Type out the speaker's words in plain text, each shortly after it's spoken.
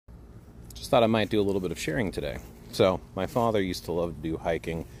thought I might do a little bit of sharing today. So my father used to love to do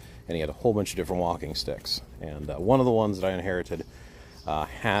hiking, and he had a whole bunch of different walking sticks. And one of the ones that I inherited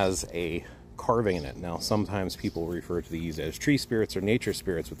has a carving in it. Now, sometimes people refer to these as tree spirits or nature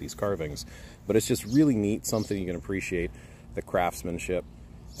spirits with these carvings, but it's just really neat, something you can appreciate, the craftsmanship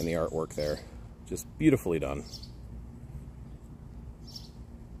and the artwork there. Just beautifully done.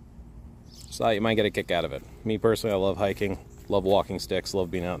 So you might get a kick out of it. Me personally, I love hiking, love walking sticks,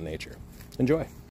 love being out in nature. Enjoy.